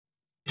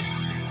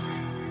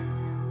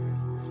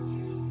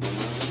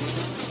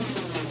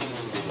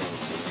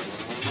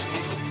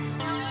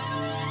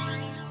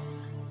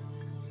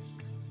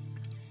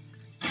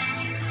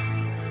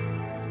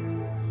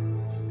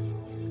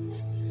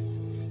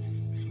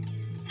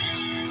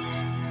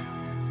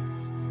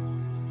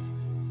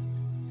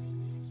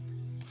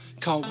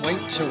Can't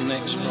wait till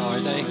next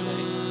Friday.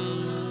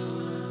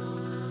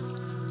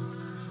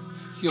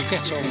 You'll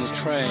get on the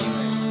train.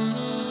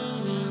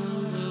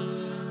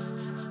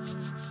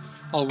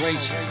 I'll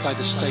wait by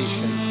the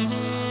station.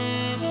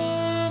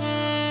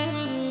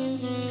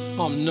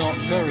 I'm not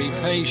very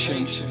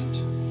patient.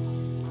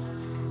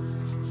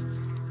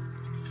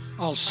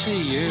 I'll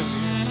see you,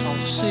 I'll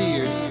see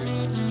you,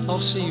 I'll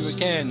see you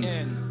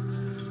again.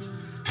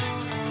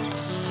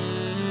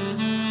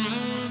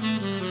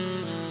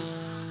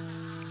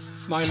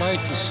 My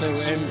life is so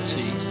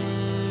empty,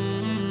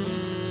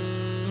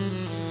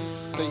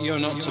 but you're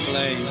not to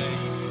blame.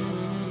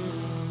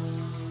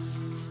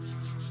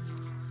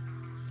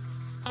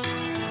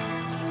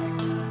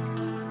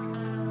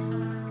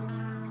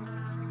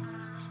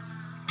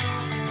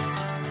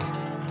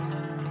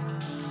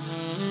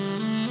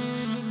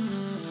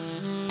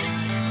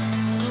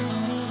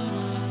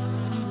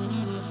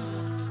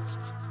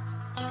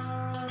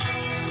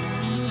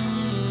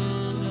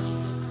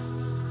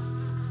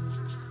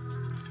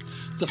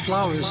 The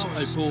flowers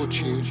I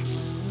bought you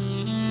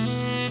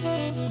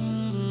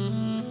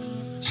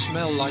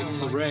smell like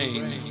the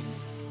rain.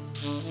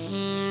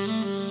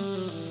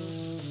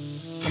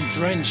 I'm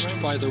drenched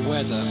by the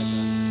weather.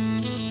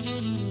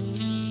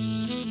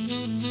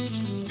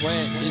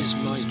 Where is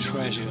my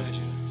treasure?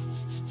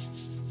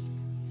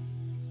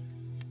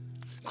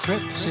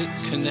 Cryptic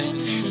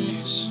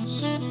connections,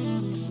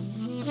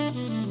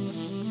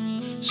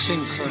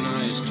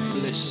 synchronized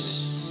bliss.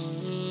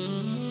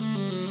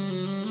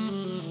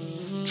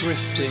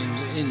 Drifting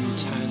in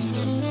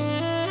tandem,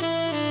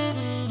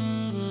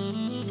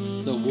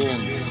 the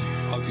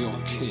warmth of your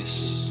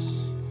kiss.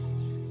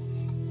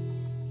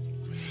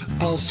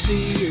 I'll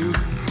see you,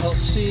 I'll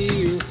see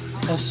you,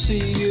 I'll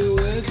see you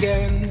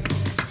again.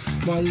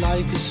 My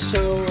life is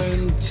so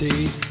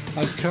empty,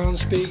 I can't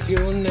speak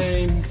your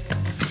name.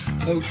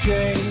 Oh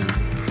Jane,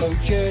 oh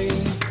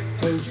Jane,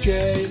 oh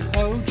Jane,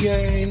 oh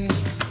Jane.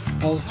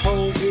 I'll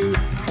hold you,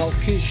 I'll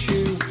kiss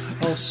you,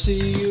 I'll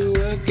see you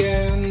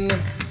again.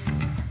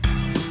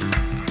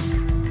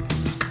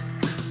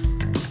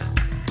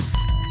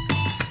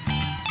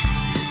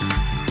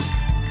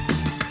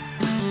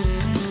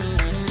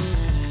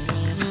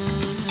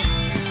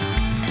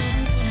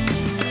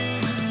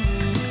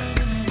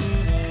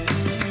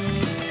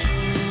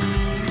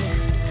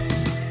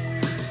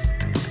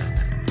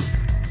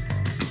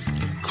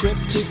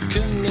 Cryptic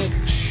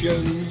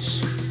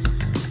connections,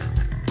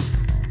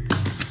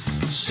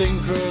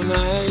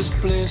 synchronized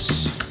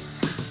bliss,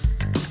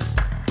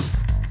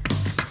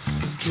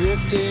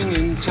 drifting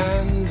in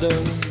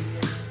tandem,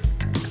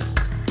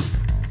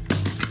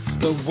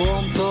 the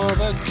warmth of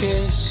a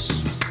kiss.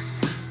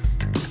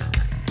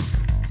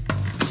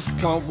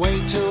 Can't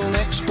wait till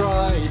next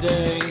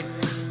Friday.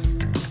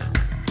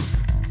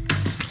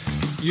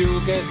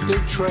 You'll get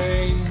the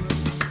train.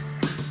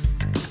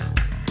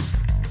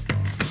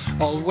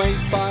 I'll wait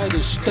by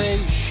the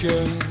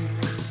station.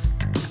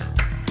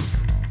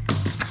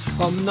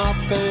 I'm not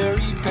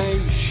very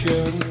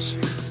patient.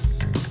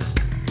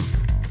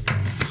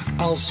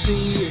 I'll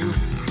see you,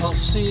 I'll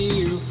see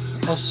you,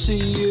 I'll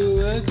see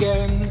you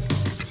again.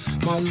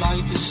 My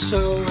life is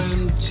so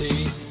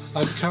empty,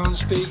 I can't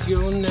speak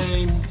your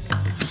name.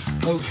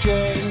 Oh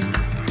Jane,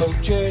 oh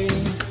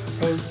Jane,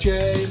 oh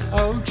Jane,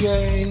 oh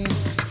Jane.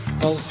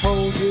 I'll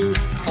hold you,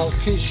 I'll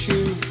kiss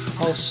you,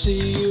 I'll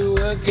see you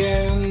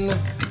again.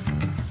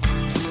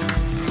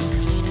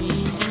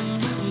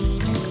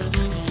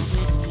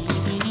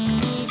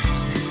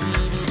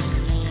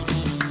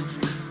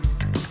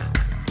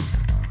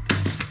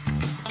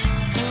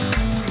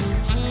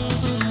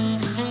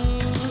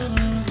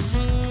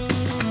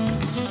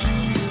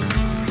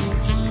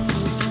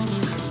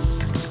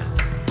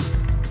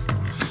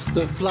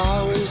 The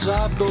flowers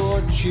I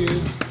bought you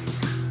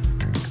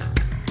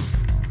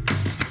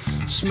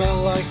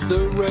smell like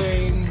the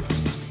rain.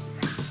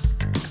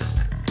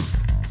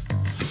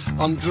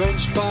 I'm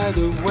drenched by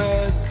the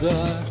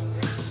weather.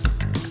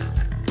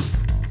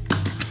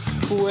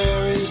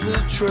 Where is the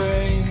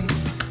train?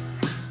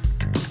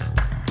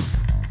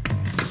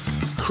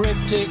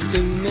 Cryptic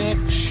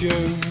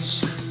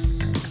connections,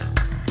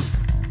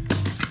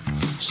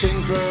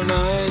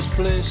 synchronized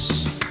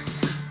bliss,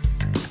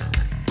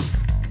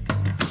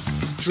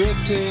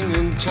 drifting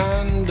in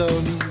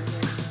tandem,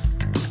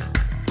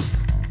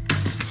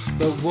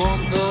 the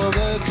warmth of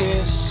a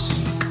kiss.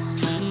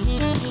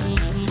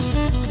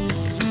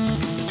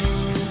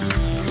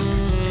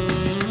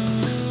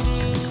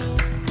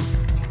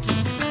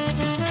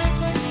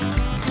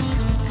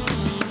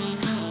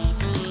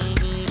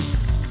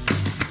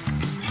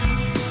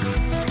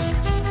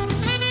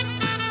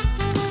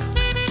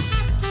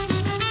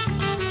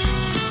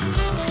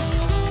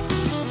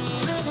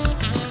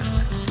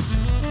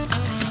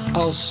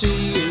 I'll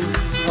see you,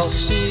 I'll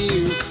see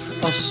you,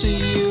 I'll see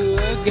you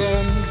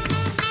again.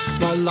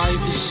 My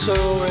life is so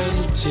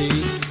empty,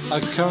 I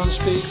can't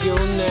speak your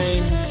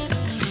name.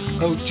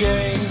 Oh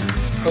Jane,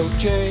 oh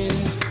Jane,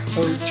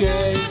 oh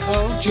Jane,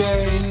 oh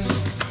Jane.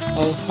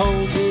 I'll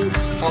hold you,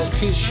 I'll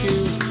kiss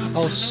you,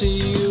 I'll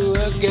see you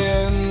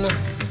again.